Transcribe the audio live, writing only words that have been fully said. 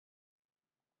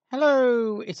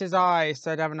Hello, it is I,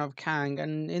 Sir Davenov Kang,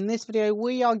 and in this video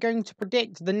we are going to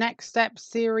predict the Next Step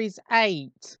Series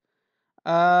 8.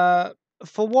 For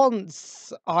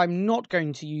once, I'm not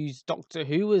going to use Doctor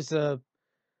Who as a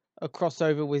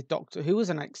crossover with Doctor Who as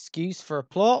an excuse for a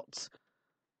plot.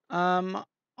 I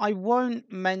won't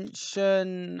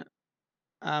mention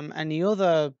any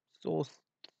other source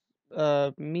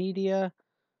media,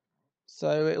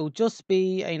 so it'll just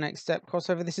be a Next Step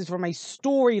crossover. This is from a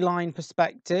storyline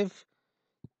perspective.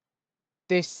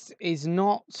 This is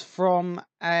not from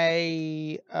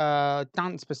a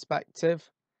dance perspective.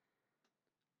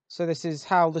 So this is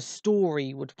how the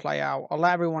story would play out. I'll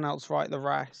let everyone else write the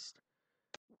rest.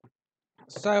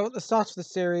 So at the start of the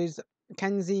series,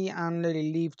 Kenzie and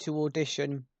Lily leave to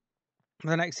audition for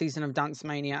the next season of Dance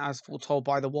Mania as foretold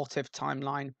by the What If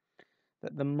timeline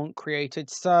that the monk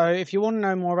created. So if you want to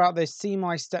know more about this, see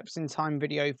my Steps in Time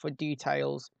video for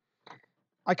details.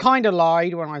 I kind of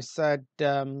lied when I said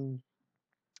I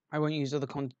won't use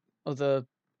other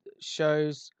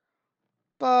shows,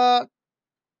 but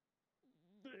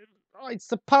I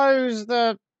suppose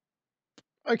the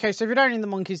okay. So if you don't know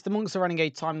the monks are running a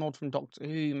Time Lord from Doctor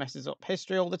Who who messes up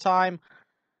history all the time.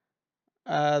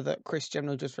 That Chris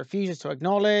Gemini just refuses to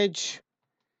acknowledge.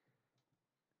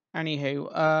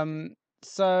 Anywho,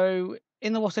 so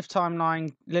in the What If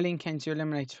timeline, Lily and Kenzie are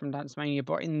eliminated from Dance Mania,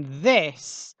 but in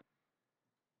this,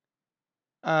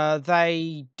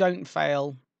 they don't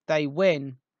fail; they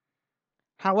win.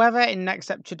 However, in Next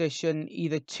Step tradition,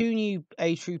 either two new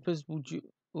A troopers will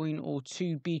join or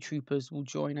two B troopers will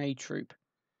join A troop.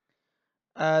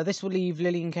 This will leave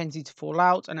Lily and Kenzie to fall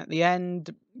out, and at the end,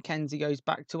 Kenzie goes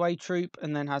back to A Troop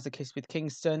and then has a kiss with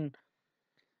Kingston.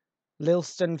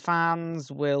 Lilston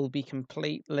fans will be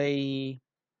completely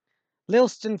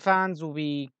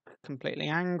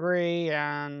angry,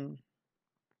 and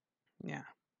yeah.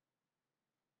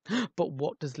 But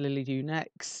what does Lily do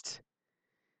next?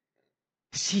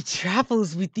 She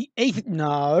travels with the eighth.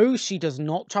 No, she does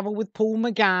not travel with Paul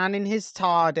McGann in his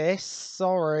TARDIS.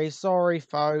 Sorry,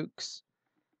 folks.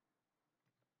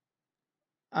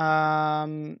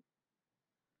 Plot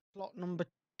number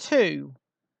 2.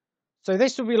 So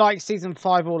this will be like season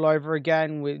 5 all over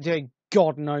again with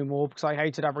God no more, because I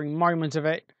hated every moment of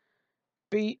it.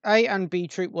 A and B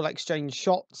Troop will exchange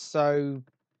shots, so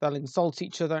they'll insult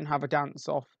each other and have a dance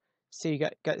off. So you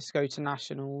gets to go to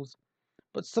nationals.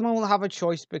 But someone will have a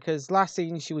choice because last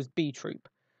season she was B Troop.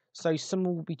 So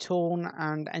someone will be torn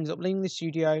and ends up leaving the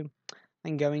studio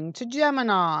and going to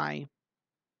Gemini.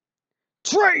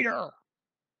 Traitor!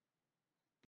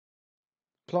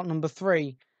 Plot number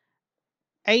 3.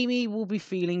 Amy will be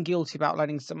feeling guilty about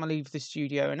letting someone leave the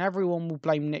studio, and everyone will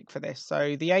blame Nick for this.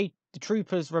 So the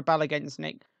troopers rebel against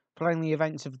Nick, playing the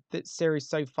events of the series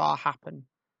so far happen.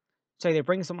 So they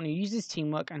bring someone who uses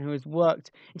teamwork and who has worked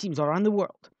in teams all around the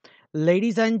world.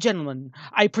 Ladies and gentlemen,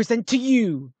 I present to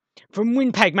you from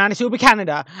Winnipeg, Manitoba,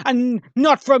 Canada, and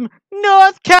not from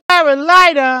North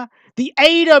Carolina, the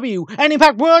AEW and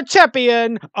Impact World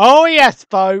Champion. Oh yes,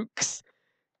 folks.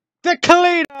 The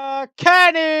Cleaner,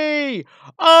 Kenny,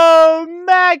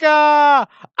 Omega,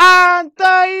 and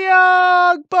the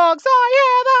Young Bucks. I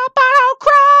hear the battle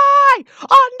cry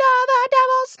under the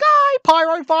devil's sky.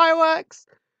 Pyro fireworks.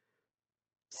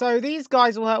 So these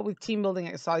guys will help with team building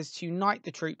exercises to unite the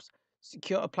troops,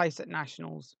 secure a place at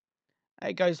nationals.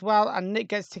 It goes well, and Nick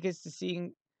gets tickets to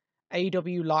seeing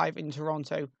AEW live in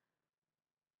Toronto.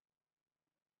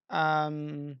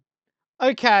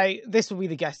 Okay, this will be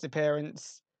the guest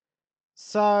appearance.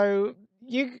 So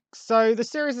the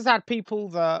series has had people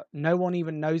that no one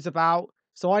even knows about.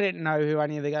 So I didn't know who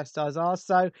any of the guest stars are.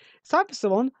 So it's time for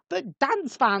someone that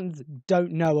dance fans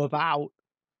don't know about.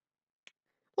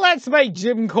 Let's make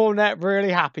Jim Cornette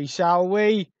really happy, shall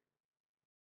we?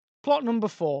 Plot number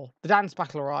 4. The dance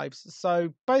battle arrives.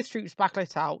 So both troops battle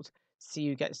it out. See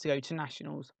who gets to go to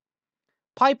nationals.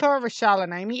 Piper, Rochelle,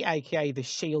 and Amy, aka the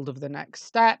Shield of the Next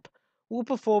Step, will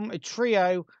perform a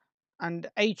trio, and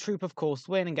A Troop, of course,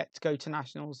 win and get to go to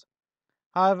nationals.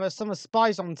 However, Summer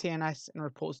spies on TNS and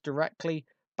reports directly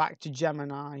back to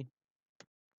Gemini.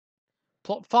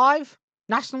 Plot 5.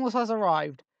 Nationals has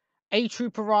arrived. A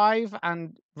Troop arrive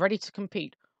and ready to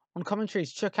compete. On commentary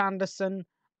is Chuck Anderson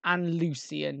and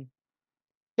Lucian.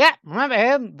 Yeah, remember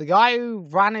him? The guy who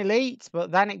ran Elite, but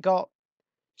then it got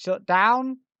shut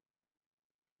down?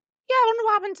 Yeah, I wonder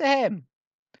what happened to him.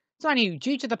 So anyway,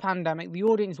 due to the pandemic, the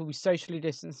audience will be socially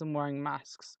distanced and wearing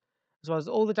masks, as well as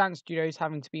all the dance studios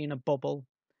having to be in a bubble.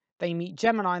 They meet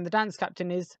Gemini, and the dance captain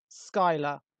is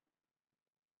Skylar.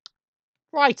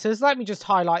 Writers, let me just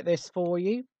highlight this for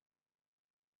you.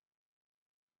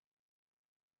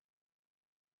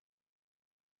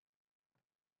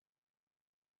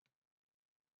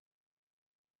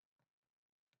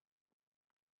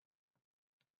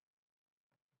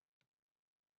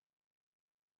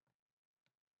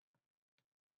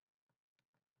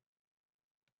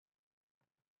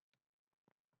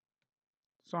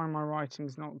 Sorry, my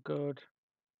writing's not good.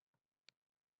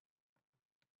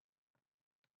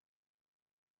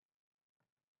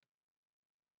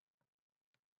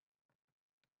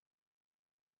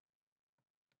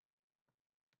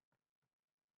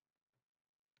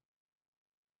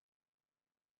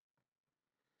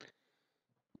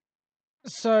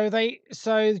 So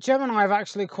Gemini have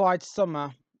actually acquired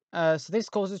Summer. So this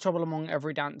causes trouble among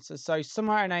every dancer. So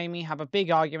Summer and Amy have a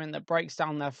big argument that breaks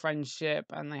down their friendship,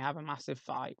 and they have a massive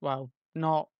fight. Well,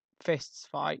 not fists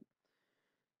fight.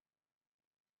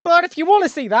 But if you want to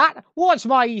see that, watch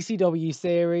my ECW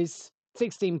series,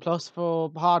 16 plus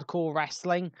for hardcore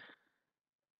wrestling.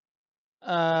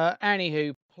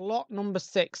 Anywho, plot number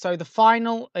 6. So the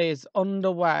final is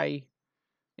underway.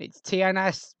 It's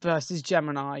TNS versus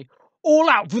Gemini, all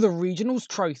out for the regionals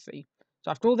trophy. So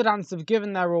after all the dancers have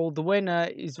given their all, the winner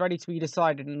is ready to be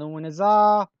decided, and the winners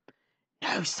are...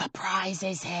 No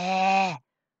surprises here!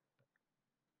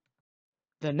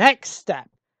 The next step.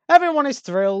 Everyone is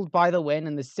thrilled by the win,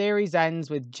 and the series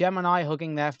ends with Gemini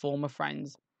hugging their former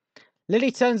friends.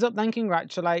 Lily turns up, then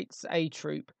congratulates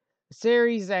A-Troop. The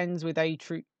series ends with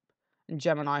A-Troop and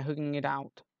Gemini hugging it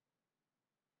out.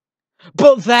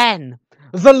 But then,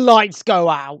 the lights go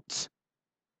out.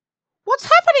 What's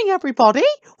happening, everybody?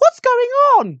 What's going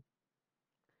on?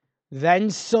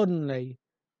 Then suddenly...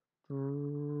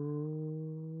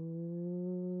 man.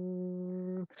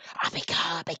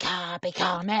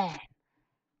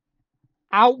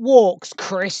 Out walks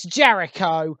Chris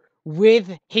Jericho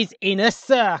with his inner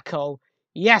circle.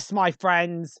 Yes, my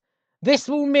friends, this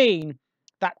will mean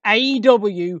that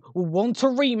AEW will want a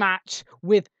rematch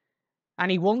with... And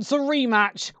he wants a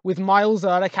rematch with Miles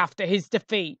Ehrlich after his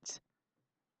defeat.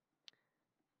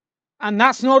 And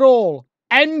that's not all.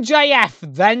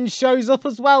 MJF then shows up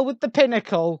as well with the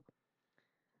Pinnacle.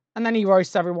 And then he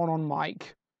roasts everyone on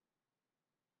mic.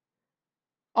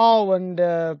 Oh, and...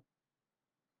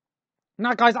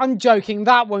 Now, guys, I'm joking.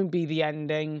 That won't be the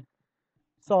ending.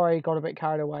 Sorry, got a bit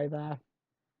carried away there.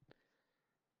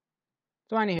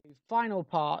 So anywho, final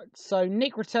part. So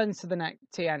Nick returns to the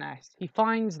TNS. He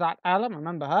finds that Ella,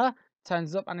 remember her,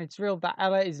 turns up, and it's revealed that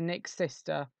Ella is Nick's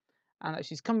sister, and that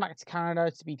she's come back to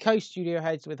Canada to be co-studio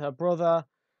heads with her brother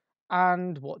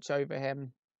and watch over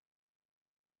him.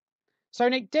 So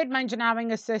Nick did mention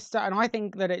having a sister, and I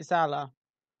think that it's Ella.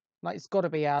 Like, it's got to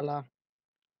be Ella.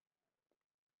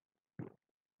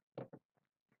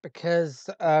 Because,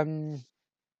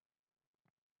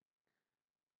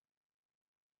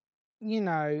 you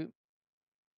know,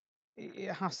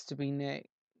 it has to be Nick.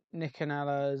 Nick and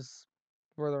Ella's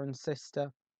brother and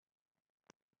sister.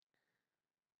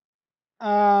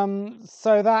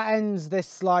 So that ends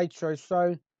this slideshow.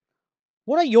 So,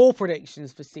 what are your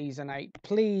predictions for Season 8?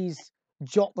 Please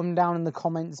jot them down in the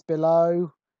comments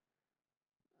below.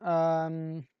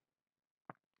 I'd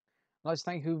like to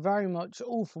thank you very much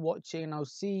all for watching, and I'll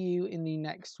see you in the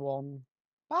next one.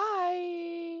 Bye!